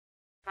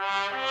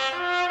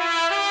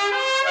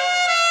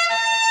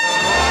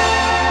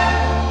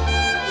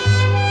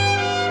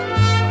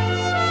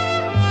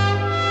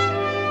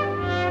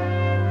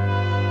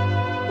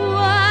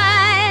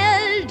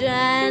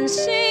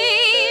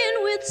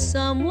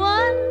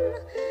someone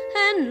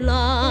and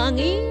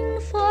longing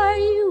for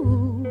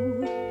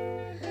you.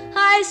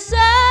 I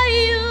saw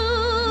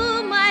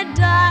you, my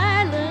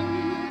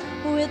darling,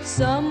 with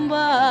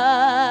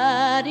somebody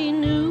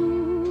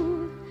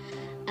new,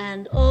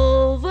 and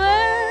over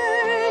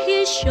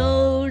his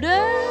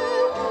shoulder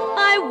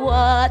I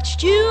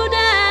watched you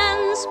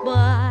dance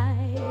by.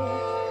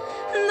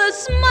 The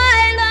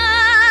smile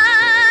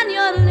on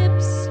your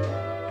lips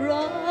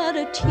brought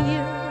a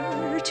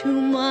tear to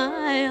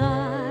my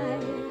eye.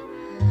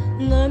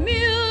 The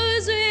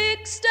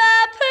music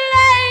stopped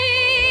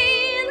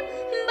playing,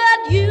 but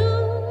you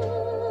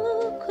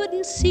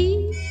couldn't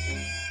see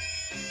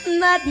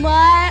that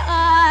my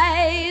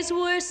eyes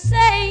were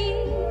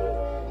saying,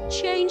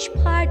 change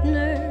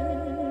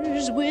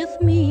partners with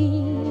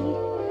me.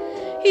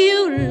 You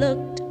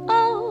looked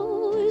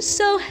oh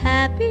so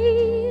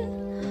happy,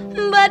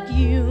 but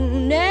you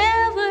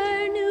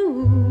never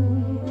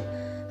knew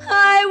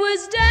I was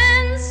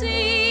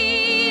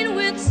dancing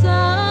with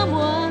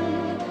someone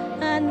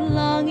and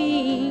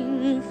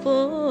longing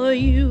for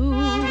you.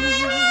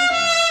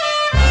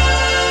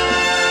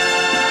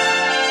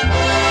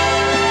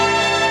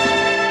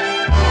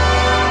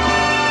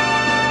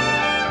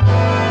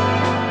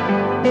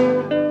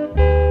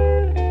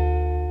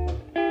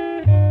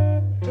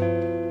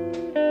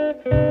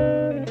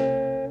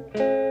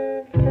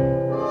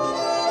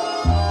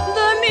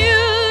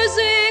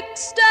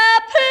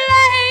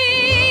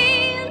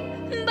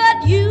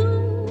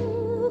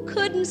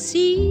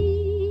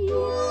 See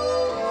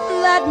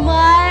that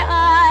my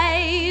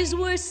eyes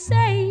were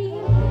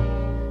saying,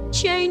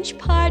 change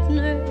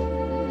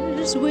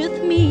partners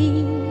with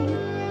me.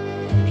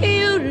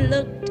 You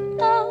looked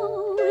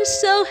oh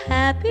so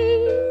happy,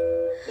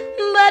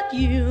 but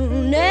you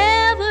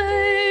never